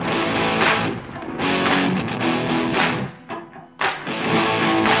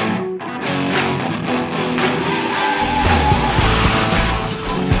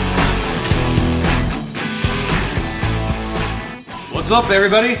What's up,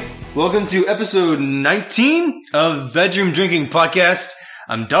 everybody? Welcome to episode 19 of Bedroom Drinking Podcast.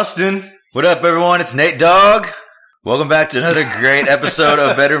 I'm Dustin. What up, everyone? It's Nate Dogg. Welcome back to another great episode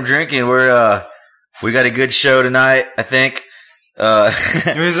of Bedroom Drinking. We got a good show tonight, I think. We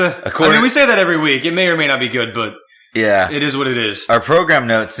say that every week. It may or may not be good, but yeah, it is what it is. Our program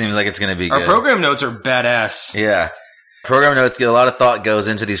notes seems like it's going to be good. Our program notes are badass. Yeah. Program notes get a lot of thought goes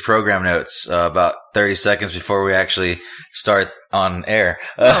into these program notes about 30 seconds before we actually start on air.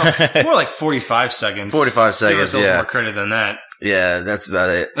 More like 45 seconds. 45 seconds, Give yeah. more credit than that. Yeah, that's about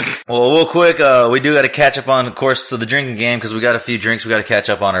it. Well, real quick, we do got to catch up on, of course, to the drinking game because we got a few drinks we got to catch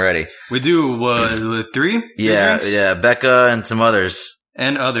up on already. We do, three? Yeah, drinks? yeah. Becca and some others.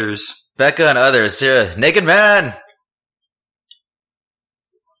 And others. Becca and others. Yeah. Naked Man.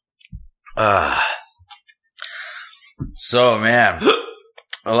 So, man,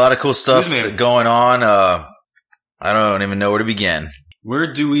 a lot of cool stuff going on. I don't even know where to begin.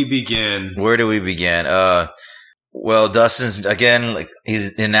 Where do we begin? Well, Dustin's, again,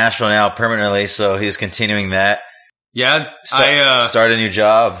 he's in Nashville now permanently, so he's continuing that. Yeah, started a new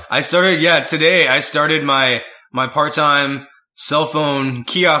job. Today I started my part-time cell phone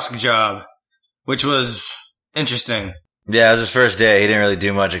kiosk job, which was interesting. Yeah, it was his first day. He didn't really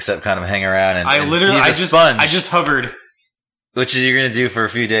do much except kind of hang around and he's a sponge. I just hovered. Which you're going to do for a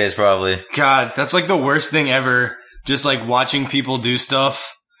few days, probably. God, that's like the worst thing ever. Just like watching people do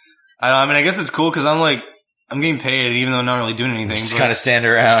stuff. I mean, I guess it's cool because I'm getting paid even though I'm not really doing anything. Just kind of stand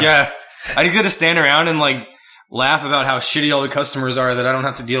around. Yeah. I get to stand around and laugh about how shitty all the customers are that I don't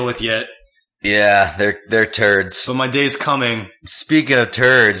have to deal with yet. Yeah, they're turds. But my day's coming. Speaking of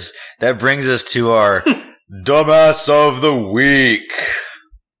turds, that brings us to our Dumbass of the Week.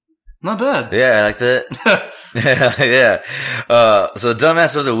 Not bad. Yeah, I like that. Yeah. So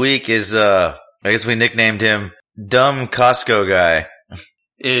Dumbass of the Week is, I guess we nicknamed him Dumb Costco Guy.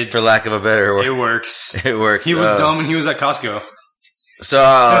 For lack of a better word. It works. It works. He was dumb and he was at Costco. So,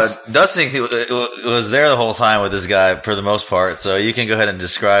 Dustin was there the whole time with this guy for the most part, so you can go ahead and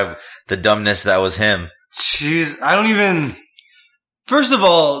describe the dumbness that was him. Jeez, First of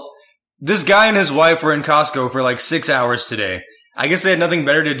all, this guy and his wife were in Costco for 6 hours today. I guess they had nothing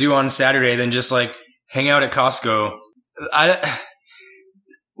better to do on Saturday than just hang out at Costco.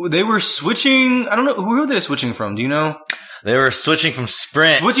 They were switching. I don't know. Who were they switching from? Do you know? They were switching from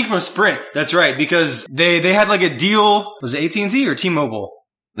Sprint. That's right. Because they had a deal. Was it AT&T or T-Mobile?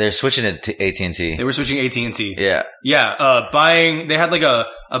 They're switching it to AT&T. They were switching AT&T. Yeah. Yeah. They had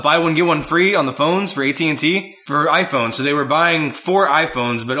a buy one, get one free on the phones for AT&T for iPhones. So they were buying 4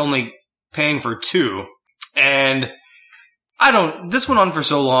 iPhones, but only paying for 2. And this went on for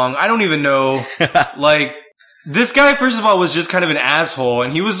so long. I don't even know. This guy, first of all, was just kind of an asshole.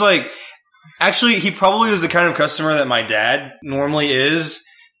 And he was actually, he probably was the kind of customer that my dad normally is.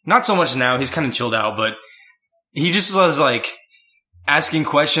 Not so much now. He's kind of chilled out, but he just was asking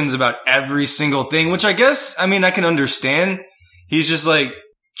questions about every single thing, which I guess, I can understand. He's just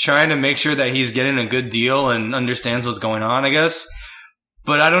trying to make sure that he's getting a good deal and understands what's going on, I guess.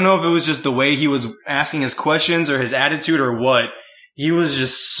 But I don't know if it was just the way he was asking his questions or his attitude or what. He was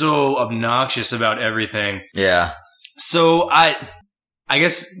just so obnoxious about everything. Yeah. So I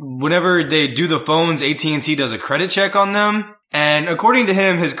guess whenever they do the phones, AT&T does a credit check on them. And according to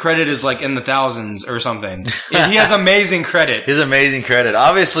him, his credit is in the thousands or something. He has amazing credit. His amazing credit.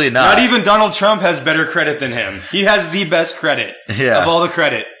 Obviously not. Not even Donald Trump has better credit than him. He has the best credit of all the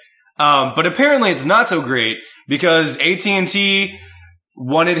credit. But apparently it's not so great because AT&T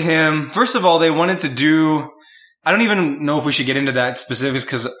wanted him. First of all, they wanted to do. I don't even know if we should get into that specifics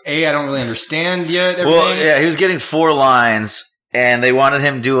because I don't really understand yet. Everything. Well, yeah, he was getting 4 lines. And they wanted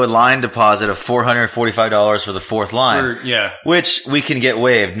him to do a line deposit of $445 for the 4th line. Which we can get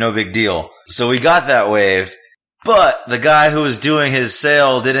waived, no big deal. So we got that waived. But the guy who was doing his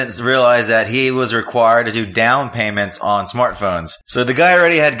sale didn't realize that he was required to do down payments on smartphones. So the guy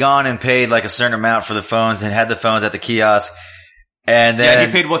already had gone and paid a certain amount for the phones and had the phones at the kiosk. And then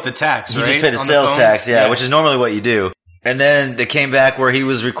he paid the tax, right? He just paid the sales tax, which is normally what you do. And then they came back where he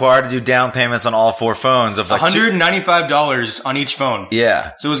was required to do down payments on all 4 phones of $195 on each phone.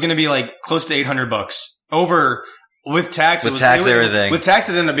 Yeah. So it was going to be close to $800 over with tax. Everything. With tax,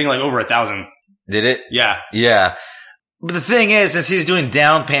 it ended up being over $1,000. Did it? Yeah. Yeah. But the thing is, since he's doing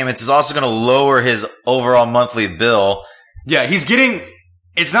down payments, it's also going to lower his overall monthly bill. Yeah.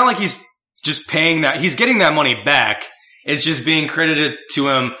 It's not like he's just paying that. He's getting that money back. It's just being credited to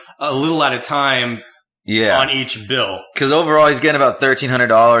him a little at a time. Yeah. On each bill. Because overall, he's getting about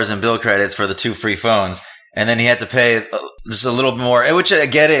 $1,300 in bill credits for the 2 free phones. And then he had to pay just a little more, which I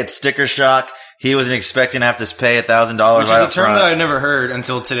get it. It's sticker shock. he wasn't expecting to have to pay $1,000 which is a term that I never heard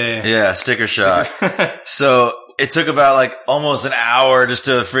until today. Yeah, sticker shock. So it took about like almost an hour just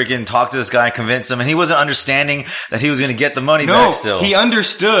to freaking talk to this guy and convince him, and he wasn't understanding that he was going to get the money back still. He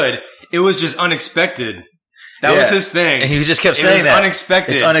understood. It was just unexpected. That was his thing. And he just kept saying that.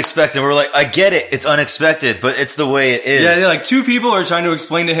 Unexpected. It's unexpected. We're like, I get it. It's unexpected, but it's the way it is. Yeah, like two people are trying to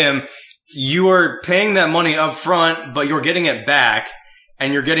explain to him, you are paying that money up front, but you're getting it back,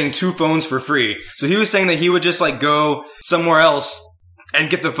 and you're getting 2 phones for free. So he was saying that he would just like go somewhere else and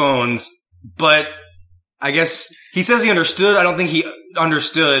get the phones, but I guess he says he understood. I don't think he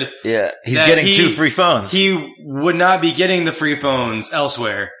understood. Yeah, he's getting 2 free phones. He would not be getting the free phones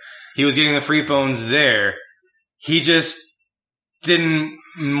elsewhere. He was getting the free phones there. He just didn't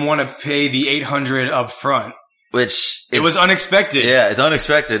want to pay the $800 up front. Which it was unexpected. Yeah, it's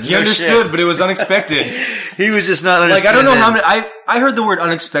unexpected. He understood, but it was unexpected. He was just not understanding. Like, I don't know how many, I heard the word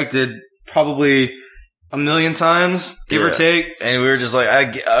unexpected probably 1,000,000 times, give or take. And we were just like,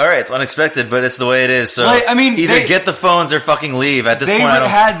 alright, it's unexpected, but it's the way it is. So like, I mean, either get the phones or fucking leave. At this point, they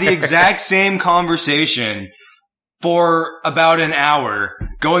had the exact same conversation for about an hour,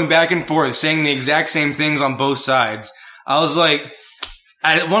 going back and forth, saying the exact same things on both sides. I was like,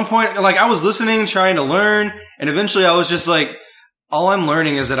 at one point, like, I was listening, trying to learn, and eventually I was just like, all I'm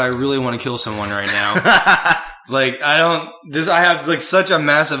learning is that I really want to kill someone right now. It's like, I have like such a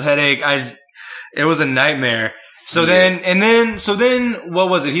massive headache. It was a nightmare. So then, what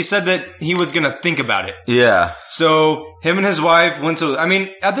was it? He said that he was going to think about it. Yeah. So him and his wife went to, I mean,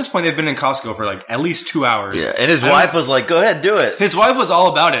 at this point they've been in Costco for like at least 2 hours. Yeah. And his wife was like, go ahead, do it. His wife was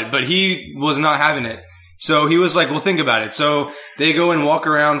all about it, but he was not having it. So he was like, well, think about it. So they go and walk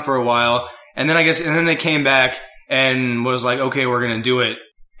around for a while. And then they came back and was like, okay, we're going to do it.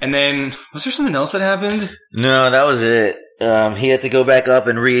 And then, was there something else that happened? No, that was it. He had to go back up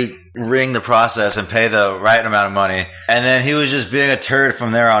and ring the process and pay the right amount of money. And then he was just being a turd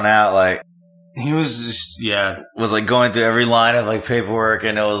from there on out. Like, he was just, was like going through every line of like paperwork,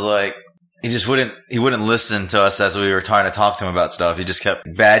 and it was like, he wouldn't listen to us as we were trying to talk to him about stuff. He just kept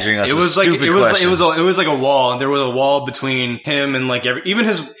badgering us with stupid questions. It was like a wall. There was a wall between him and like even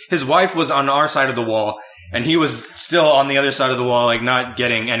his wife was on our side of the wall, and he was still on the other side of the wall, like not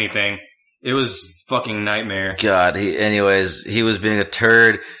getting anything. It was fucking nightmare. God, he was being a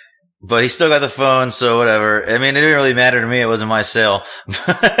turd, but he still got the phone, so whatever. I mean, it didn't really matter to me. It wasn't my sale.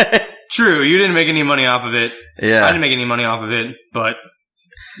 True, you didn't make any money off of it. Yeah. I didn't make any money off of it, but,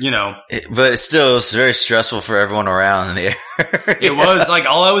 you know. But it still was very stressful for everyone around in the area. It was, like,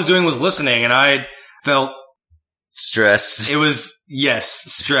 all I was doing was listening, and I felt... stressed. It was, yes,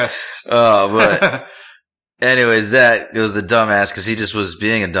 stressed. Oh, but... Anyways, that was the dumbass, because he just was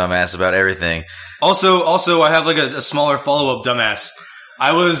being a dumbass about everything. Also, I have like a smaller follow-up dumbass.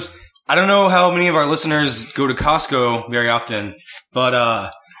 I don't know how many of our listeners go to Costco very often,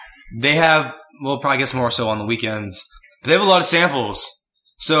 but they have, well, probably I guess more so on the weekends. They have a lot of samples.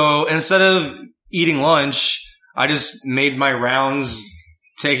 So instead of eating lunch, I just made my rounds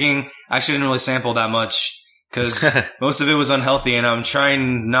I actually didn't really sample that much, because most of it was unhealthy, and I'm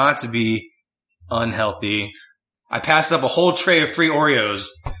trying not to be unhealthy. I passed up a whole tray of free Oreos.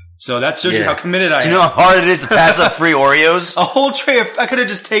 So that shows you how committed I am. Do you know how hard it is to pass up free Oreos? A whole tray I could have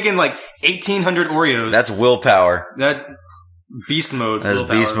just taken like 1,800 Oreos. That's willpower. That beast mode willpower. That's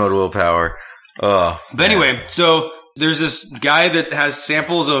beast mode willpower. Oh. But anyway, so there's this guy that has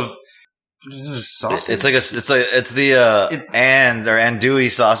samples of sausage. It's the andouille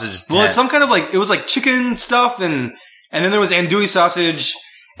sausage. Well, it's some kind of like, it was like chicken stuff, and then there was andouille sausage.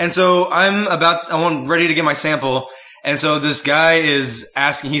 And so I'm ready to get my sample. And so this guy he's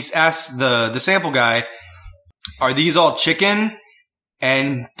asked the sample guy, are these all chicken?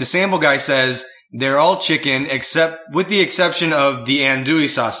 And the sample guy says, they're all chicken with the exception of the andouille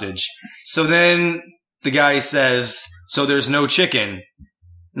sausage. So then the guy says, so there's no chicken.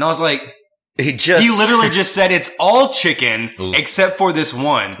 And I was like, he literally just said it's all chicken except for this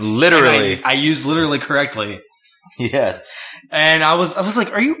one. Literally. I used literally correctly. Yes. And I was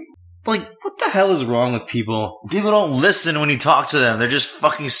like, are you, like, what the hell is wrong with people? People don't listen when you talk to them. They're just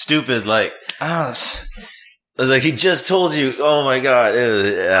fucking stupid. Like, I was like, he just told you, oh my God.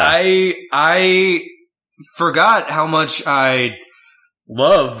 I forgot how much I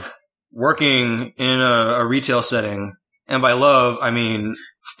love working in a retail setting. And by love, I mean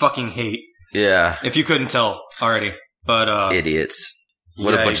fucking hate. Yeah. If you couldn't tell already. But, idiots.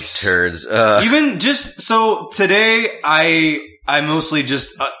 What a bunch of turds. Even just, so today, I mostly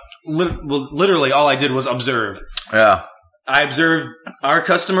just, literally all I did was observe. Yeah. I observed our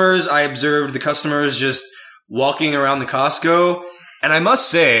customers. I observed the customers just walking around the Costco. And I must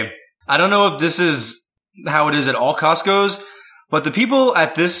say, I don't know if this is how it is at all Costco's, but the people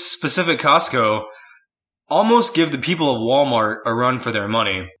at this specific Costco almost give the people of Walmart a run for their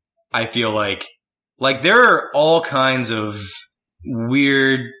money, I feel like. Like, there are all kinds of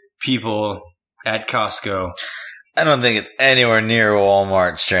weird people at Costco. I don't think it's anywhere near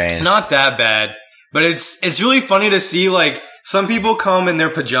Walmart strange. Not that bad. But it's really funny to see, like, some people come in their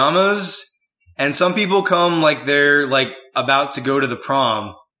pajamas, and some people come like they're, like, about to go to the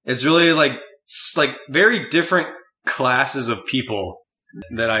prom. It's really, like very different classes of people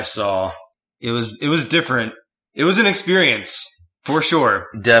that I saw. It was different. It was an experience. For sure.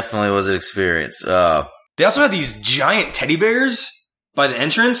 Definitely was an experience. They also had these giant teddy bears by the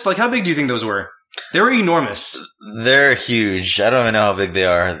entrance. Like, how big do you think those were? They were enormous. They're huge. I don't even know how big they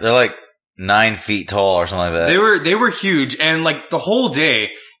are. They're like 9 feet tall or something like that. They were huge. And like the whole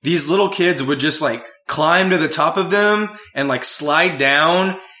day, these little kids would just like climb to the top of them and like slide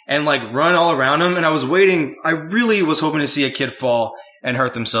down and like run all around them. And I really was hoping to see a kid fall and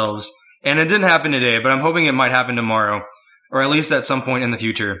hurt themselves. And it didn't happen today, but I'm hoping it might happen tomorrow. Or at least at some point in the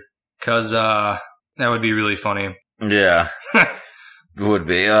future. Cause, that would be really funny. Yeah. Would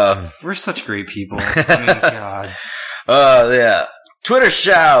be. We're such great people. I mean, God. Yeah. Twitter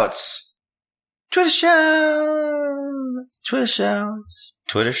shouts. Twitter shouts.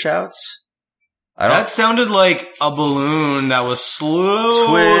 That sounded like a balloon that was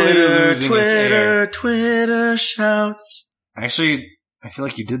slowly losing its air. Twitter shouts. Actually, I feel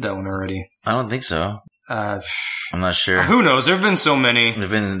like you did that one already. I don't think so. I'm not sure. Who knows? There have been so many. There's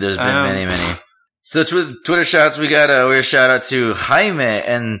been many. So Twitter shouts, we got a weird shout out to Jaime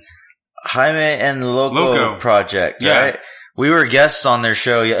and Loco Project, right? We were guests on their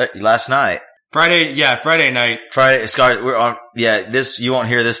show last night. Friday night. Scott, we're on, this, you won't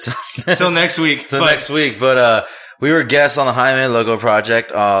hear this till next week. But we were guests on the Jaime Loco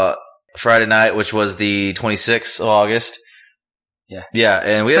Project, Friday night, which was the 26th of August. Yeah. Yeah,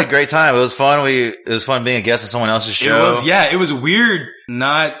 and we had a great time. It was fun. It was fun being a guest on someone else's show. It was weird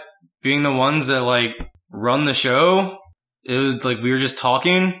not being the ones that like run the show. It was like we were just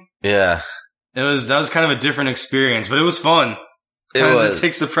talking. Yeah. That was kind of a different experience, but it was fun. It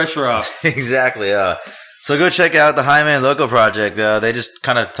takes the pressure off. Exactly. So go check out the Jaime and Loco Project. They just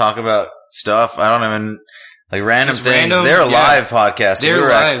kind of talk about stuff. I don't even like random just things. They're a live podcast. They're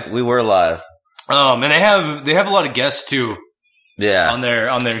live. We were live. And they have a lot of guests too. Yeah. On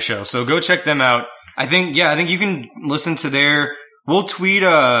their show. So go check them out. I think you can listen to we'll tweet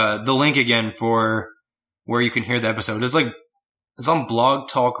the link again for where you can hear the episode. It's on Blog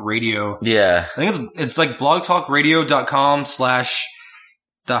Talk Radio. Yeah. I think it's like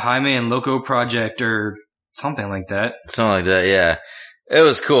blogtalkradio.com/the Jaime and Loco Project or something like that. Something like that, yeah. It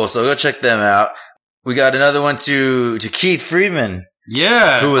was cool. So go check them out. We got another one to Keith Friedman.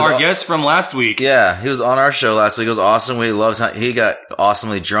 Yeah, who was our guest from last week. Yeah, he was on our show last week. It was awesome. We loved how he got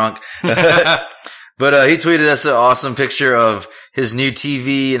awesomely drunk. But he tweeted us an awesome picture of his new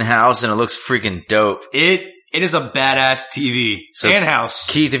TV and house, and it looks freaking dope. It is a badass TV and house.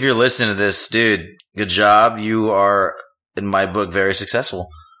 Keith, if you're listening to this, dude, good job. You are, in my book, very successful.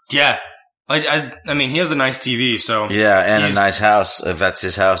 Yeah. I mean, he has a nice TV, so. Yeah, and a nice house, if that's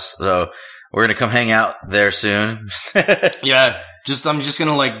his house. So we're going to come hang out there soon. Yeah. I'm just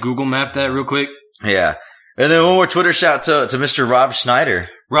gonna like Google map that real quick. Yeah. And then one more Twitter shout to Mr. Rob Schneider.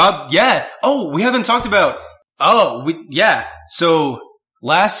 Rob, yeah. Oh, we haven't talked about, So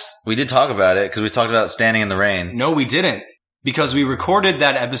we did talk about it because we talked about standing in the rain. No, we didn't, because we recorded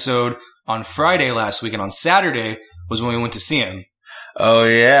that episode on Friday last week, and on Saturday was when we went to see him. Oh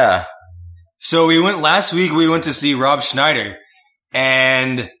yeah. So last week we went to see Rob Schneider,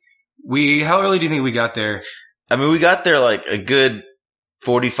 and how early do you think we got there? I mean, we got there like a good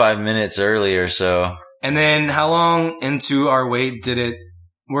 45 minutes early or so. And then how long into our wait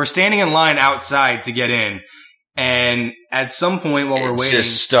we're standing in line outside to get in. And at some point while we're waiting, it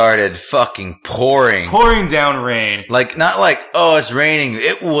just started fucking pouring. Pouring down rain. Like, not like, oh, it's raining.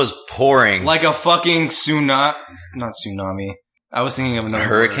 It was pouring. Like a fucking not tsunami. I was thinking of another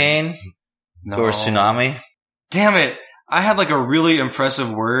hurricane? No. Or tsunami? Damn it. I had like a really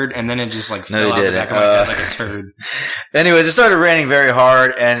impressive word, and then it just like fell out the back of my head like a turd. Anyways, it started raining very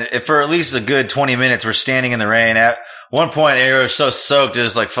hard, and for at least a good 20 minutes, we're standing in the rain. At one point, it was so soaked, it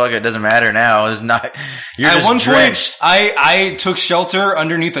was like, fuck it, doesn't matter now. It's not. You're at just one drenched. Point, I took shelter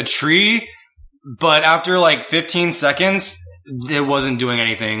underneath a tree, but after like 15 seconds, it wasn't doing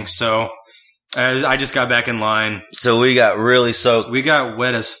anything. So I just got back in line. So we got really soaked. We got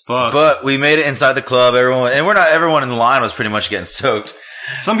wet as fuck. But we made it inside the club. Everyone in the line was pretty much getting soaked.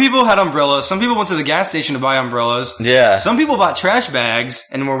 Some people had umbrellas. Some people went to the gas station to buy umbrellas. Yeah. Some people bought trash bags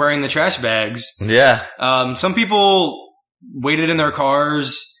and were wearing the trash bags. Yeah. Some people waited in their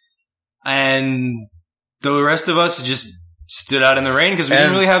cars, and the rest of us just stood out in the rain because we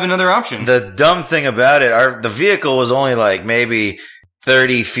didn't really have another option. The dumb thing about it, the vehicle was only like maybe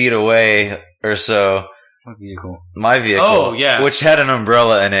 30 feet away or so. What vehicle? My vehicle. Oh, yeah. Which had an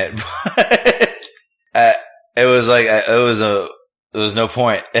umbrella in it. It was like, there was no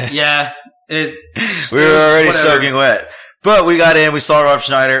point. Yeah. We were already soaking wet. But we got in, we saw Rob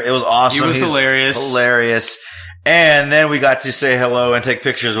Schneider. It was awesome. He was hilarious. Hilarious. And then we got to say hello and take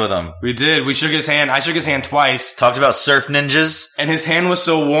pictures with him. We did. We shook his hand. I shook his hand twice. Talked about surf ninjas. And his hand was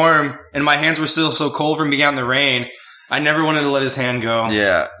so warm, and my hands were still so cold from being out in the rain. I never wanted to let his hand go.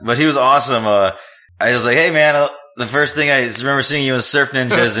 Yeah, but he was awesome. I was like, hey man, the first thing I remember seeing you was Surf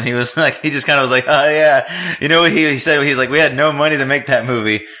Ninjas, and he was like, he just kind of was like, oh yeah. You know what he said? He's like, we had no money to make that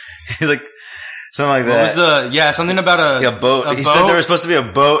movie. He's like, something like that. What was something about a boat. He said there was supposed to be a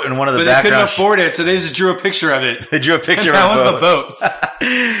boat in one of the backgrounds. But they couldn't afford it, so they just drew a picture of it. They drew a picture of that was the boat.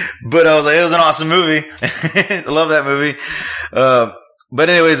 But I was like, it was an awesome movie. I love that movie. But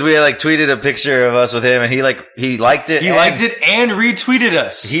anyways, we like tweeted a picture of us with him, and he liked it. He liked it and retweeted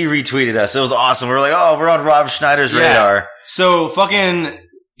us. He retweeted us. It was awesome. We were like, oh, we're on Rob Schneider's radar. So fucking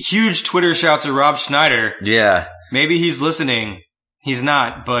huge Twitter shout to Rob Schneider. Yeah. Maybe he's listening. He's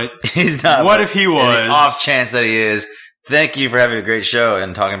not, but he's not. What if he was? In the off chance that he is. Thank you for having a great show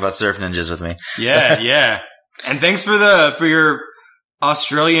and talking about Surf Ninjas with me. Yeah, yeah. And thanks for your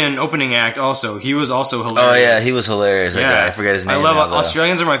Australian opening act also. He was also hilarious. Oh yeah, he was hilarious. That guy. I forget his name. I love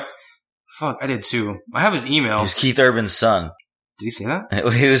Australians are my fuck, I did too. I have his email. He was Keith Urban's son. Did he say that?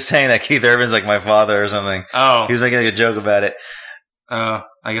 He was saying that Keith Urban's like my father or something. Oh. He was making like a joke about it. I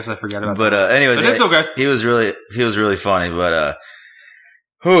guess I forgot about that. But anyways, it's okay. He was really funny, but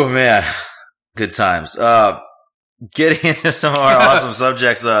oh man, good times. Getting into some of our awesome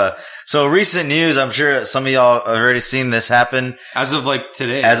subjects. So recent news, I'm sure some of y'all have already seen this happen. As of like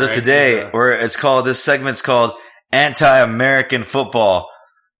today. As of today, where this segment's called Anti-American Football,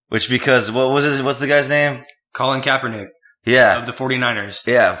 which because, what's the guy's name? Colin Kaepernick. Yeah. Of the 49ers.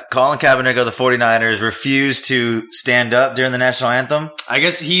 Yeah. Colin Kaepernick of the 49ers refused to stand up during the national anthem. I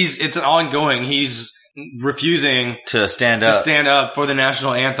guess it's an ongoing. He's refusing to stand up for the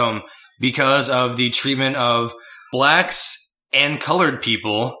national anthem because of the treatment of blacks and colored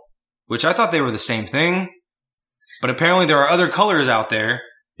people, which I thought they were the same thing. But apparently there are other colors out there.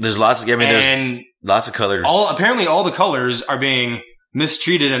 There's lots of colors. Apparently all the colors are being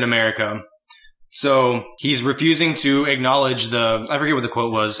mistreated in America. So he's refusing to acknowledge I forget what the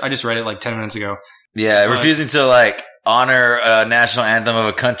quote was. I just read it like 10 minutes ago. Yeah, refusing to like honor a national anthem of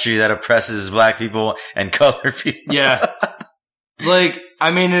a country that oppresses black people and colored people. Yeah. Like,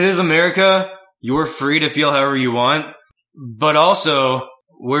 I mean, it is America. You're free to feel however you want, but also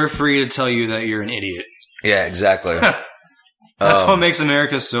we're free to tell you that you're an idiot. Yeah, exactly. That's what makes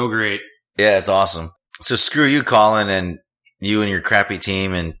America so great. Yeah, it's awesome. So screw you, Colin, and you and your crappy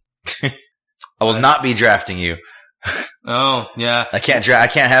team, and I will not be drafting you. Oh, yeah. I can't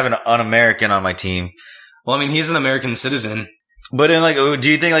have an un-American on my team. Well, I mean, he's an American citizen. But in like,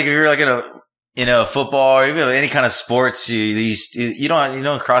 do you think like if you're like in a football or even any kind of sports, you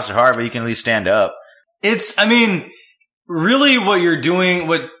don't cross your heart, but you can at least stand up. I mean, really what you're doing,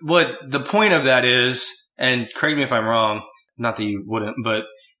 what the point of that is, and correct me if I'm wrong, not that you wouldn't, but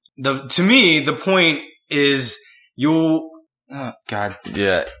to me, the point is oh God.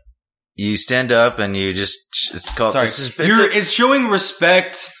 Yeah. You stand up and you just, it's called, sorry. It's showing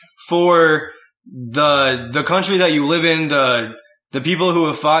respect for the country that you live in, the people who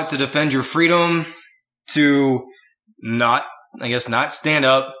have fought to defend your freedom, to not stand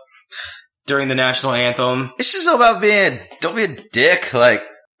up during the national anthem. It's just all about don't be a dick. Like,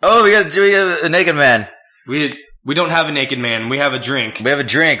 oh, we got a naked man. We don't have a naked man. We have a drink. We have a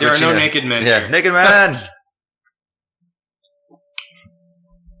drink. There are no naked men. Yeah, here. Naked man.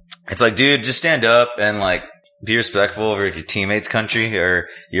 It's like, dude, just stand up and like be respectful of your teammates' country or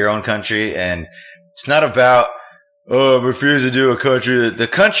your own country. And it's not about, oh, I refuse to do a country. The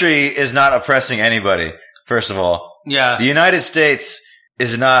country is not oppressing anybody, first of all. Yeah. The United States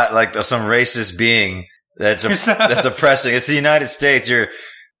is not like some racist being that's oppressing. It's the United States. You're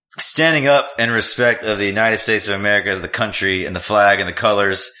standing up in respect of the United States of America as the country and the flag and the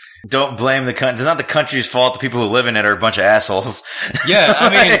colors. Don't blame the country. It's not the country's fault. The people who live in it are a bunch of assholes. Yeah, I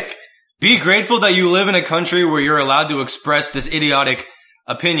mean, be grateful that you live in a country where you're allowed to express this idiotic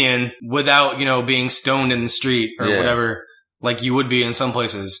opinion without, being stoned in the street or whatever, like you would be in some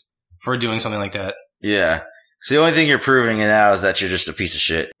places for doing something like that. Yeah. So the only thing you're proving now is that you're just a piece of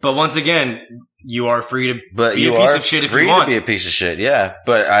shit. But once again, you are free to be a piece of shit if you want. Free to be a piece of shit, yeah.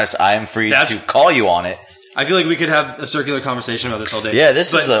 But I am free to call you on it. I feel like we could have a circular conversation about this all day. Yeah,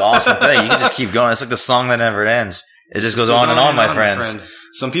 this is an awesome thing. You can just keep going. It's like the song that never ends. It just goes on and on, my friends.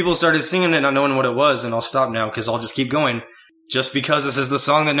 Some people started singing it not knowing what it was, and I'll stop now because I'll just keep going. Just because this is the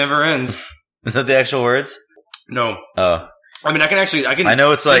song that never ends. Is that the actual words? No. Oh. I mean, I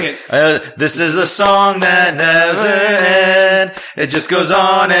know it's like, this is the song that never ends. It just goes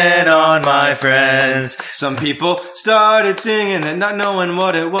on and on, my friends. Some people started singing it not knowing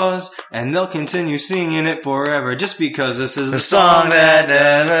what it was, and they'll continue singing it forever just because this is the song that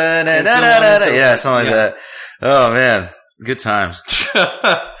never ends. Yeah, something like that. Oh, man. Good times.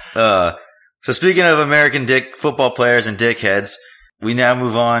 So speaking of American football players and dickheads, we now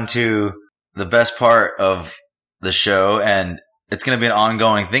move on to the best part of the show, and it's going to be an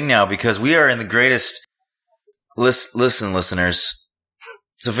ongoing thing now because we are in the greatest. Listen, listeners,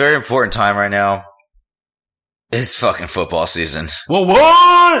 it's a very important time right now. It's fucking football season. Whoa,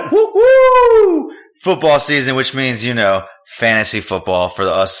 what? Woo woo! Football season, which means fantasy football for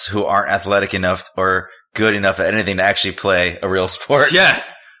us who aren't athletic enough or good enough at anything to actually play a real sport. Yeah,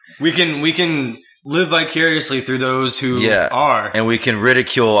 we can live vicariously through those who are, and we can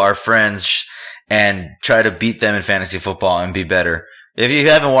ridicule our friends and try to beat them in fantasy football and be better. If you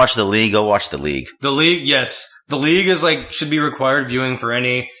haven't watched the league, go watch the league. The league, yes. The league is should be required viewing for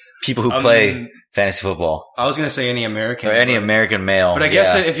any people who play fantasy football. I was going to say any American. Or any American male. But I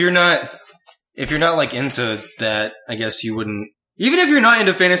guess if you're not into that, I guess you wouldn't. Even if you're not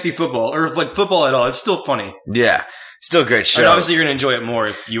into fantasy football or football at all, it's still funny. Yeah. Still a great show. And obviously you're going to enjoy it more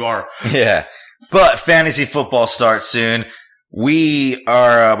if you are. Yeah. But fantasy football starts soon. We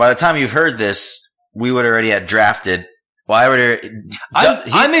are, by the time you've heard this, we would already have drafted. Well,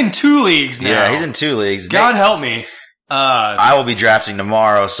 I'm in 2 leagues now. Yeah, he's in 2 leagues. God help me. I will be drafting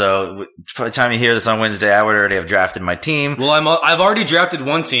tomorrow, so by the time you hear this on Wednesday, I would already have drafted my team. Well, I've already drafted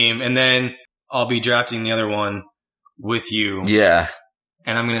one team, and then I'll be drafting the other one with you. Yeah.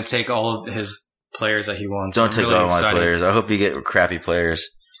 And I'm going to take all of his players that he wants. Don't take all my players. I hope you get crappy players.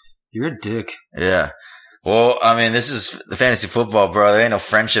 You're a dick. Yeah. Well, I mean, this is the fantasy football, bro. There ain't no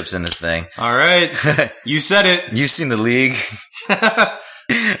friendships in this thing. All right. You said it. You've seen the league.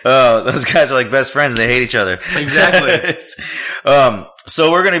 Oh, those guys are like best friends. They hate each other. Exactly.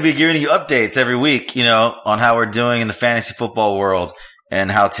 So we're going to be giving you updates every week, on how we're doing in the fantasy football world and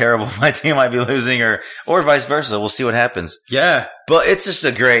how terrible my team might be losing or vice versa. We'll see what happens. Yeah. But it's just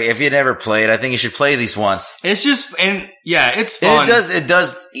if you never played, I think you should play at least once. It's just, it's fun. And it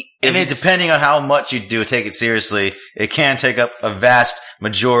does, depending on how much you do take it seriously, it can take up a vast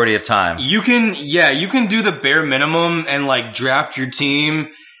majority of time. You can do the bare minimum and draft your team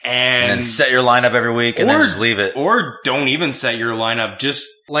and then set your lineup every week and then just leave it. Or don't even set your lineup. Just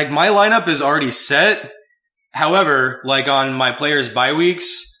my lineup is already set. However, on my players' bye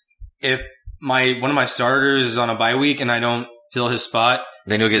weeks, if one of my starters is on a bye week and I don't fill his spot,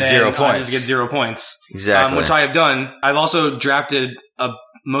 then you'll get 0 points. I just get 0 points. Exactly. Which I have done. I've also drafted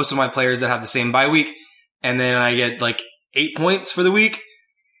most of my players that have the same bye week, and then I get 8 points for the week.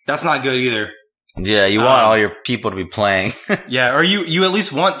 That's not good either. Yeah, you want all your people to be playing. Yeah, or you at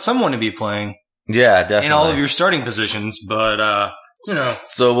least want someone to be playing. Yeah, definitely. In all of your starting positions, but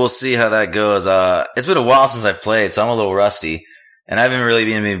So we'll see how that goes. It's been a while since I've played, so I'm a little rusty. And I haven't really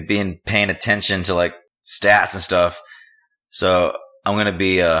been paying attention to stats and stuff. So I'm gonna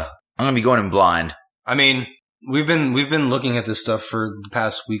be going in blind. I mean, we've been looking at this stuff for the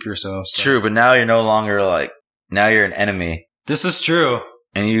past week or so. True, but now you're no longer now you're an enemy. This is true.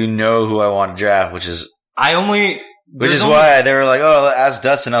 And you know who I want to draft, which is why they were like, oh, ask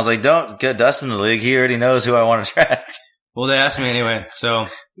Dustin. I was like, don't get Dustin in the league. He already knows who I want to draft. Well, they asked me anyway, so.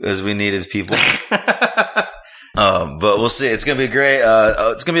 Because we needed people. But we'll see. It's going to be great.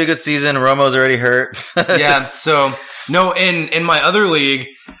 It's going to be a good season. Romo's already hurt. Yeah. So, no, in my other league,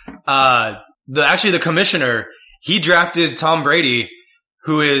 the commissioner, he drafted Tom Brady,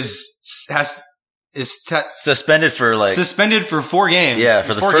 who is suspended for 4 games. Yeah,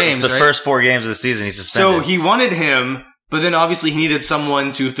 for the first 4 games of the season, he's suspended. So he wanted him, but then obviously he needed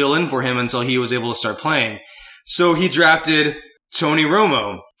someone to fill in for him until he was able to start playing. So he drafted Tony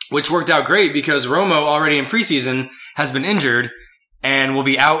Romo, which worked out great because Romo already in preseason has been injured and will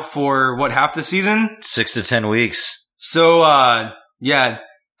be out for half the season? 6 to 10 weeks. So,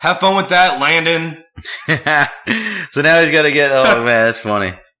 have fun with that, Landon. So now he's got to get, oh man, that's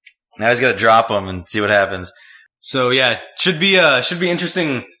funny. Now he's got to drop him and see what happens. So yeah, should be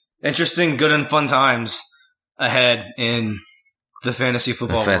interesting, good and fun times ahead in the fantasy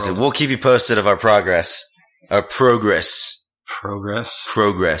football world. We'll keep you posted of our progress. Progress.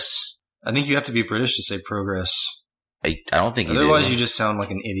 Progress. I think you have to be British to say progress. I don't think you do. Otherwise, you just sound like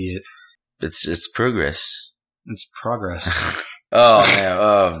an idiot. It's progress. It's progress. Oh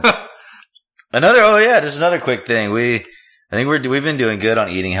man. Just another quick thing. I think we've been doing good on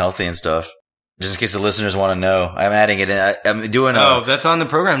eating healthy and stuff. Just in case the listeners want to know, I'm adding it in. I'm doing that's on the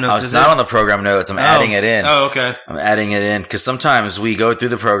program notes. It's not on the program notes. I'm adding it in. Oh, okay. I'm adding it in because sometimes we go through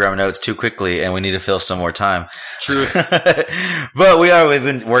the program notes too quickly and we need to fill some more time. Truth. But we've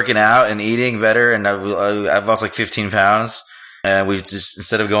been working out and eating better, and I've lost like 15 pounds. And we just,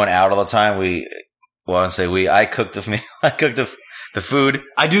 instead of going out all the time, I cook the meal. I cook the food.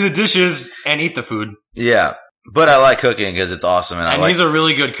 I do the dishes and eat the food. Yeah. But I like cooking because it's awesome. And he's a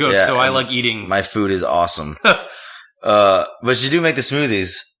really good cook, so I like eating. My food is awesome. But you do make the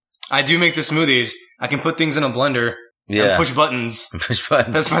smoothies. I do make the smoothies. I can put things in a blender and push buttons.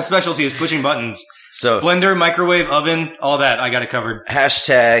 That's my specialty, is pushing buttons. So blender, microwave, oven, all that. I got it covered.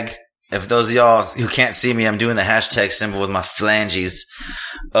 Hashtag, if those of y'all who can't see me, I'm doing the hashtag symbol with my phalanges.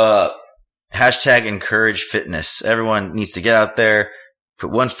 Hashtag encourage fitness. Everyone needs to get out there, put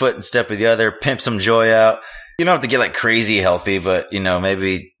one foot in step with the other, pimp some joy out. You don't have to get like crazy healthy, but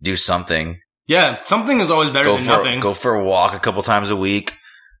maybe do something. Yeah, something is always better than nothing. Go for a walk a couple times a week.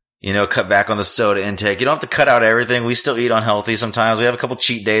 Cut back on the soda intake. You don't have to cut out everything. We still eat unhealthy sometimes. We have a couple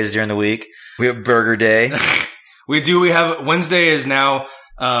cheat days during the week. We have burger day. We do. We have Wednesday is now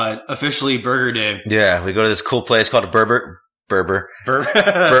officially burger day. Yeah, we go to this cool place called Burger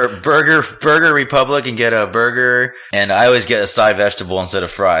Republic and get a burger, and I always get a side vegetable instead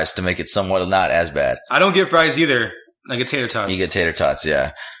of fries to make it somewhat not as bad. I don't get fries either. I get tater tots. You get tater tots,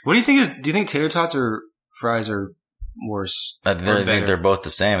 yeah. What do you think do you think tater tots or fries are worse? I think they're both the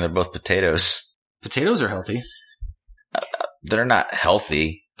same. They're both potatoes. Potatoes are healthy. They're not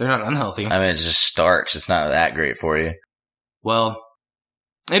healthy. They're not unhealthy. I mean, it's just starch. It's not that great for you. Well,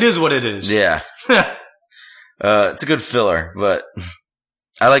 it is what it is. Yeah. It's a good filler, but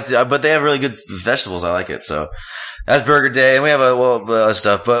but they have really good vegetables. I like it. So that's burger day, and we have other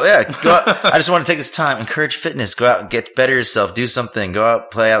stuff, but yeah, go out. I just want to take this time, encourage fitness, go out and get better yourself, do something, go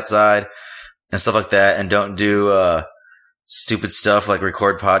out, play outside and stuff like that. And don't do, stupid stuff like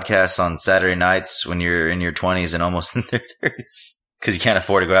record podcasts on Saturday nights when you're in your 20s and almost in their 30s because you can't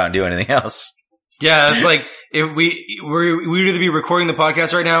afford to go out and do anything else. Yeah. It's like if we'd either be recording the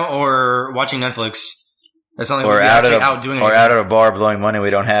podcast right now or watching Netflix. That's not like we're out doing anything. Or out at a bar blowing money we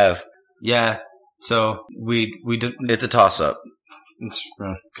don't have. Yeah. So we did. It's a toss up.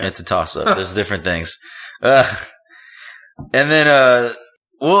 It's a toss up. There's different things. And then,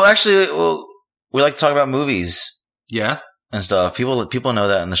 we like to talk about movies. Yeah. And stuff. People know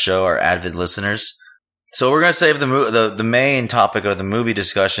that in the show, our avid listeners. So we're going to save the main topic of the movie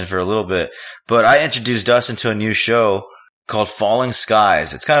discussion for a little bit. But I introduced us into a new show called Falling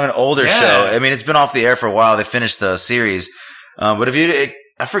Skies. It's kind of an older show. I mean, it's been off the air for a while. They finished the series. But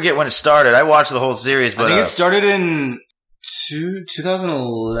I forget when it started. I watched the whole series, but I think it started in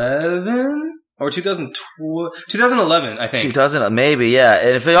 2011 or 2012. 2011, I think. 2000, maybe, yeah.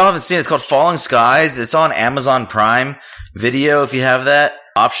 And if y'all haven't seen it, it's called Falling Skies. It's on Amazon Prime Video if you have that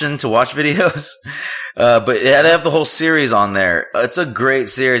option to watch videos. But yeah, they have the whole series on there. It's a great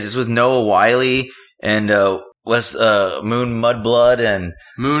series. It's with Noah Wyle and Moon Mudblood and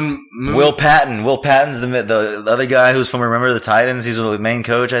Moon Will Patton. Will Patton's the other guy who's from Remember the Titans. He's the main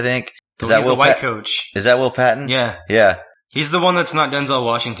coach, I think. He's the white coach. Is that Will Patton? Yeah. Yeah. He's the one that's not Denzel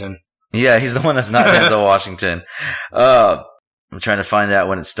Washington. Yeah, he's the one that's not Denzel Washington. I'm trying to find out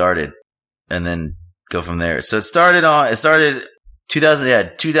when it started and then go from there. So it started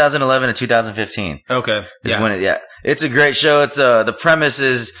 2011 to 2015. Okay. It's a great show. It's the premise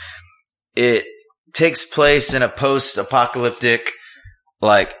is it takes place in a post-apocalyptic,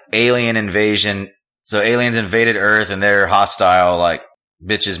 like, alien invasion. So aliens invaded Earth and they're hostile, like,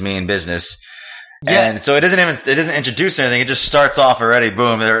 bitches mean business. Yeah. And so it doesn't introduce anything. It just starts off already.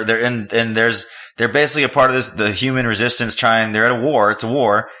 Boom. They're basically a part of the human resistance they're at a war. It's a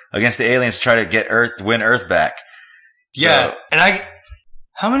war against the aliens to try to win Earth back. Yeah. So, and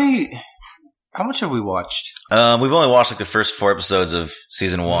how much have we watched? We've only watched like the first 4 episodes of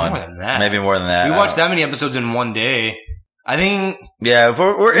season 1. More than that. Maybe more than that. We watched that many episodes in one day. I think. Yeah,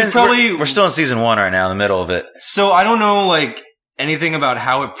 we're still in season 1 right now, in the middle of it. So I don't know like anything about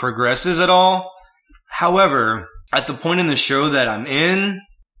how it progresses at all. However, at the point in the show that I'm in,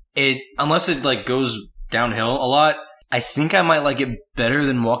 unless it like goes downhill a lot, I think I might like it better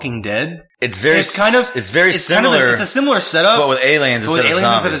than Walking Dead. It's very similar. It's a similar setup, but with aliens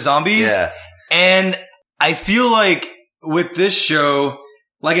instead of zombies. Yeah. And I feel like with this show,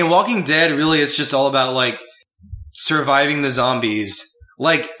 like in Walking Dead, really it's just all about like surviving the zombies.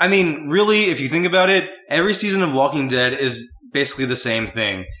 Like, I mean, really, if you think about it, every season of Walking Dead is basically the same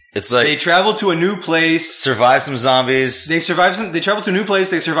thing. It's like they travel to a new place, survive some zombies. They travel to a new place,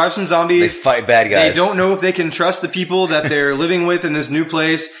 they survive some zombies. They fight bad guys. They don't know if they can trust the people that they're living with in this new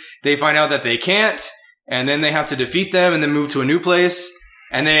place. They find out that they can't, and then they have to defeat them and then move to a new place.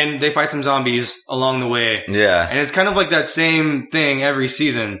 And then they fight some zombies along the way. Yeah. And it's kind of like that same thing every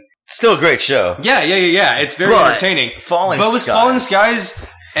season. Still a great show. Yeah. It's very entertaining. Falling Skies,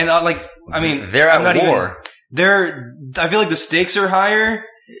 and they're at war. I feel like the stakes are higher.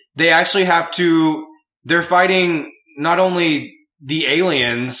 They actually they're fighting not only the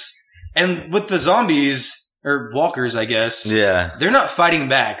aliens, and with the zombies, or walkers, I guess. Yeah. They're not fighting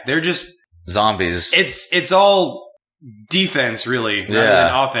back. They're just zombies. It's all defense, really, rather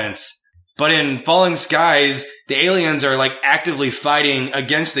than offense. But in Falling Skies, the aliens are like actively fighting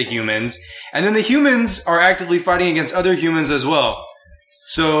against the humans, and then the humans are actively fighting against other humans as well.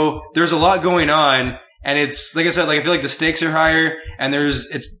 So there's a lot going on, and it's like I said, like I feel like the stakes are higher, and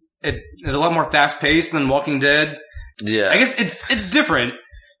there's a lot more fast paced than Walking Dead. Yeah, I guess it's different.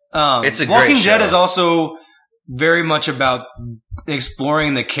 It's a Walking great show. Dead is also very much about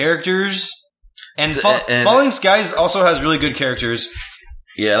exploring the characters, and Falling Skies also has really good characters.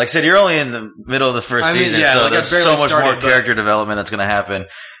 Yeah, like I said, you're only in the middle of the first season, so there's so much more character development that's going to happen.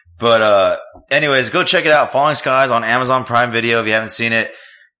 But anyways, go check it out. Falling Skies on Amazon Prime Video if you haven't seen it.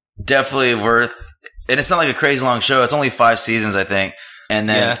 Definitely worth. And it's not like a crazy long show. It's only 5 seasons, I think. And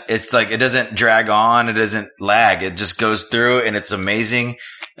then it's like, it doesn't drag on. It doesn't lag. It just goes through, and it's amazing.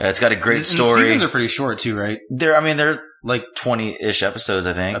 It's got a great story. The seasons are pretty short too, right? They're like 20-ish episodes,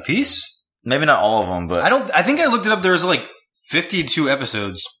 I think. A piece? Maybe not all of them, but I think I looked it up. There was like 52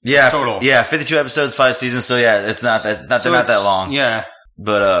 episodes. Yeah, total. Yeah, 52 episodes, 5 seasons. So yeah, they're not that long. Yeah,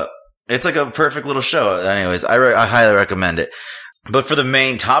 but it's like a perfect little show. Anyways, I highly recommend it. But for the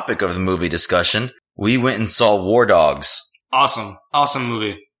main topic of the movie discussion, we went and saw War Dogs. Awesome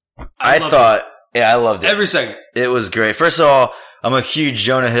movie. I loved it every second. It was great. First of all, I'm a huge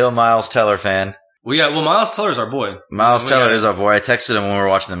Jonah Hill, Miles Teller fan. Miles Teller's our boy. Miles Teller is our boy. I texted him when we were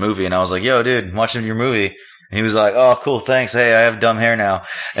watching the movie, and I was like, "Yo, dude, I'm watching your movie." And he was like, "Oh, cool, thanks. Hey, I have dumb hair now."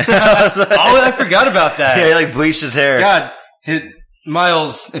 I forgot about that. Yeah, he like bleached his hair. God,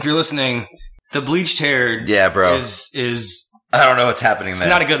 Miles, if you're listening, the bleached hair, bro, is I don't know what's happening there. It's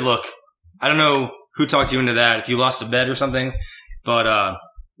not a good look. I don't know who talked you into that. If you lost a bet or something, but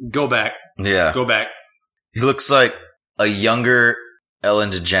go back. Yeah, go back. He looks like a younger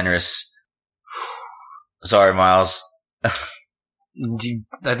Ellen DeGeneres. Sorry, Miles. I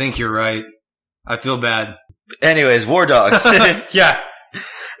think you're right. I feel bad. Anyways, War Dogs. Yeah.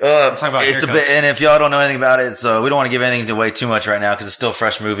 Talking about it's haircuts. A bit, and if y'all don't know anything about it, so we don't want to give anything away too much right now because it's still a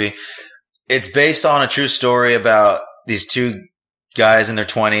fresh movie. It's based on a true story about these 2 guys in their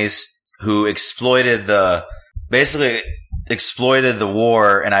 20s who exploited the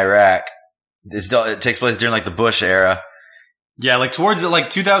war in Iraq. It takes place during like the Bush era. Yeah, like towards like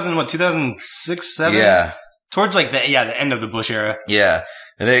 2006, 7? Yeah. Towards like the end of the Bush era. Yeah.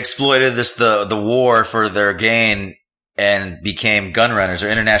 And they exploited the war for their gain and became gun runners or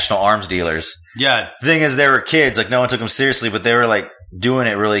international arms dealers. Yeah. The thing is, they were kids. Like, no one took them seriously, but they were like doing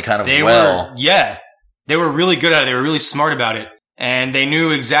it really kind of well. They were really good at it. They were really smart about it. And they knew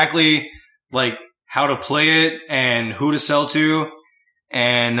exactly like how to play it and who to sell to.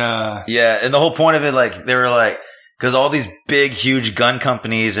 And, and the whole point of it, like, they were like, cause all these big, huge gun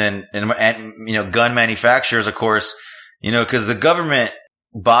companies and, you know, gun manufacturers, of course, you know, cause the government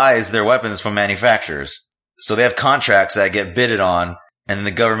buys their weapons from manufacturers. So they have contracts that get bidded on, and then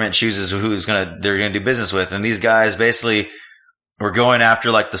the government chooses they're gonna do business with. And these guys basically were going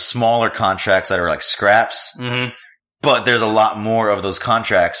after like the smaller contracts that are like scraps. Mm-hmm. But there's a lot more of those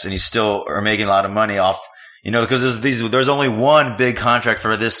contracts, and you still are making a lot of money off, you know, because there's only one big contract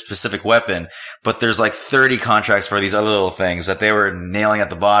for this specific weapon, but there's like 30 contracts for these other little things that they were nailing at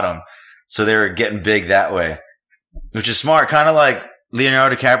the bottom. So they were getting big that way, which is smart. Kind of like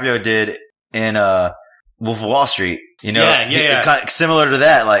Leonardo DiCaprio did in, Wolf of Wall Street, you know, kind of similar to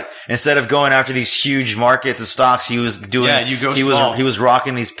that. Like, instead of going after these huge markets of stocks, he was doing, he was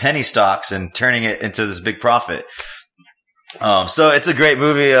rocking these penny stocks and turning it into this big profit. So it's a great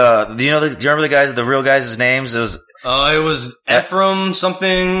movie. Do you remember the real guys' names? It was Ephraim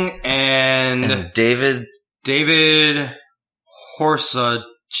something and David Horsa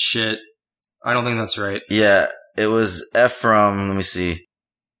shit. I don't think that's right. Yeah, it was Ephraim. Let me see.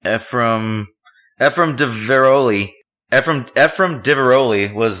 Ephraim DiVeroli. Ephraim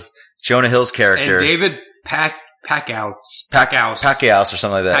DiVeroli was Jonah Hill's character. And David Packouz or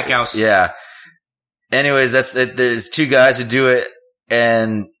something like that. Packouz. Yeah. anyways, there's two guys who do it,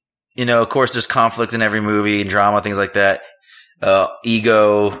 and of course, there's conflict in every movie, drama, things like that.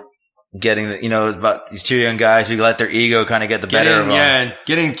 Ego, getting it's about these two young guys who let their ego kind of get the better of them. Yeah,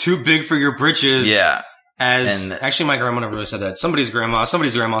 getting too big for your britches. Yeah. Actually, my grandma never really said that. Somebody's grandma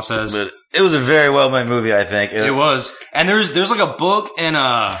says. But it was a very well made movie, I think. It was. And there's like a book and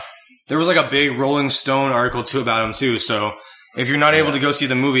there was like a big Rolling Stone article too about him too. So if you're not able to go see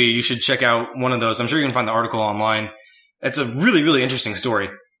the movie, you should check out one of those. I'm sure you can find the article online. It's a really, really interesting story.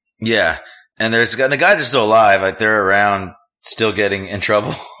 Yeah. And the guys are still alive. Like they're around, still getting in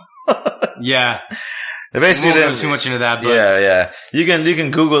trouble. Yeah. They basically didn't go too much into that, but yeah. You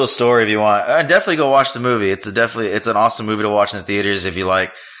can Google the story if you want. And definitely go watch the movie. It's an awesome movie to watch in the theaters if you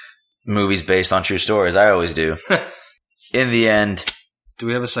like movies based on true stories. I always do. In the end, do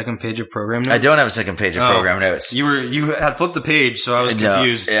we have a second page of program notes? I don't have a second page of program notes. You had flipped the page, so I was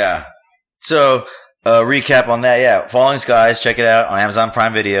confused. Yeah. So, recap on that. Yeah, Falling Skies, check it out on Amazon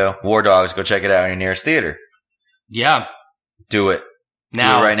Prime Video. War Dogs, go check it out in your nearest theater. Yeah. Do it.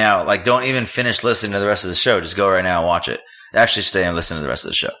 Now. Do it right now. Like, don't even finish listening to the rest of the show. Just go right now and watch it. Actually, stay and listen to the rest of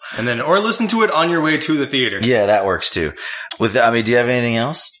the show. And then, or listen to it on your way to the theater. Yeah, that works too. With that, do you have anything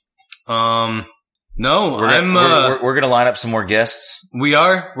else? No. We're gonna line up some more guests. We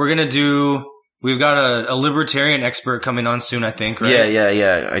are. We've got a libertarian expert coming on soon, I think, right?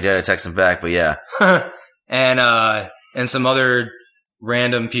 Yeah. I gotta text him back, but yeah. And some other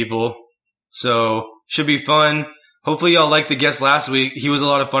random people. So, should be fun. Hopefully y'all liked the guest last week. He was a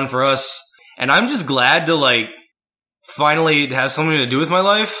lot of fun for us. And I'm just glad to finally have something to do with my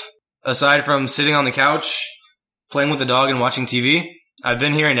life. Aside from sitting on the couch, playing with the dog and watching TV. I've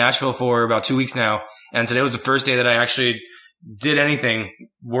been here in Nashville for about 2 weeks now. And today was the first day that I actually did anything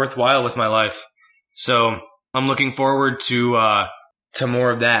worthwhile with my life. So I'm looking forward to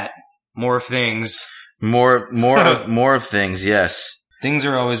more of that. More of things. More of things, yes. Things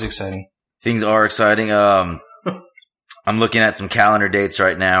are always exciting. Things are exciting. I'm looking at some calendar dates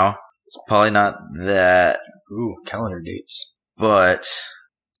right now. It's probably not that. Ooh, calendar dates. But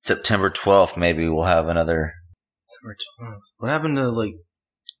September 12th, maybe we'll have another. September 12th. What happened to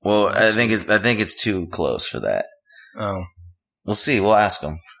Well, I think it's too close for that. Oh, we'll see. We'll ask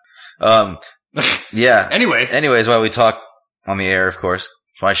them. Yeah. Anyways, while we talk on the air, of course,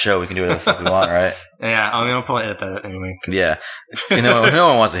 it's my show. We can do whatever the fuck we want, right? Yeah. I'll probably edit that anyway. Yeah. No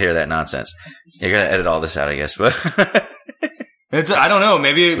one wants to hear that nonsense. You're gonna edit all this out, I guess, but. I don't know.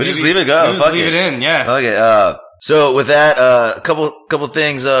 Maybe just leave it go. Fuck leave it in. Yeah. Okay. So with that, a couple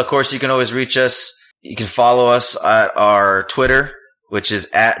things. Of course, you can always reach us. You can follow us at our Twitter, which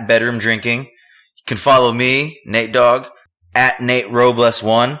is at Bedroom Drinking. You can follow me, Nate Dogg, at Nate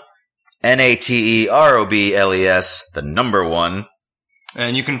Robles1, NateRobles, the number 1.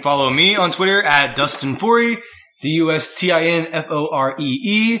 And you can follow me on Twitter at Dustin Forey,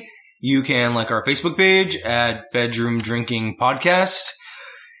 DustinForee. You can like our Facebook page at Bedroom Drinking Podcast.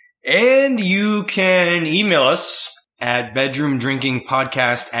 And you can email us at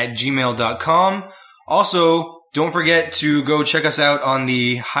bedroomdrinkingpodcast@gmail.com. Also, don't forget to go check us out on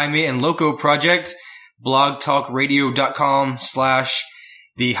the Jaime and Loco project,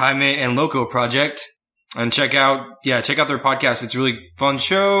 blogtalkradio.com/the Jaime and Loco project. And check out their podcast. It's a really fun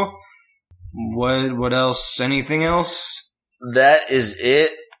show. What else? Anything else? That is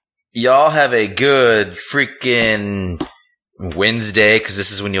it. Y'all have a good freaking Wednesday, because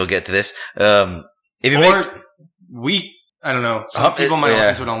this is when you'll get to this. I don't know. Some people might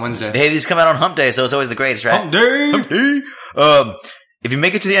listen to it on Wednesday. Hey, these come out on Hump Day, so it's always the greatest, right? Hump Day! Hump Day! If you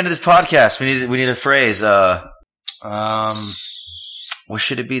make it to the end of this podcast, we need a phrase. What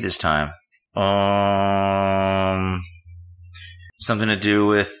should it be this time? Something to do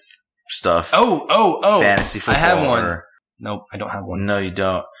with stuff. Oh. Fantasy football. I have one. Nope, I don't have one. No, you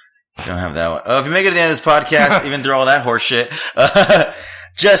don't. You don't have that one. If you make it to the end of this podcast, even through all that horse shit,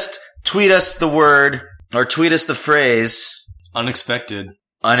 just tweet us the word, or tweet us the phrase. Unexpected.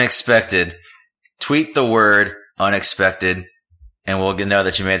 Tweet the word unexpected, and we'll know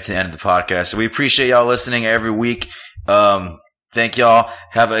that you made it to the end of the podcast. So we appreciate y'all listening every week. Thank y'all.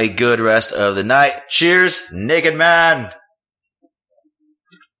 Have a good rest of the night. Cheers, Naked Man.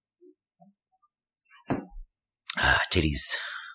 Titties.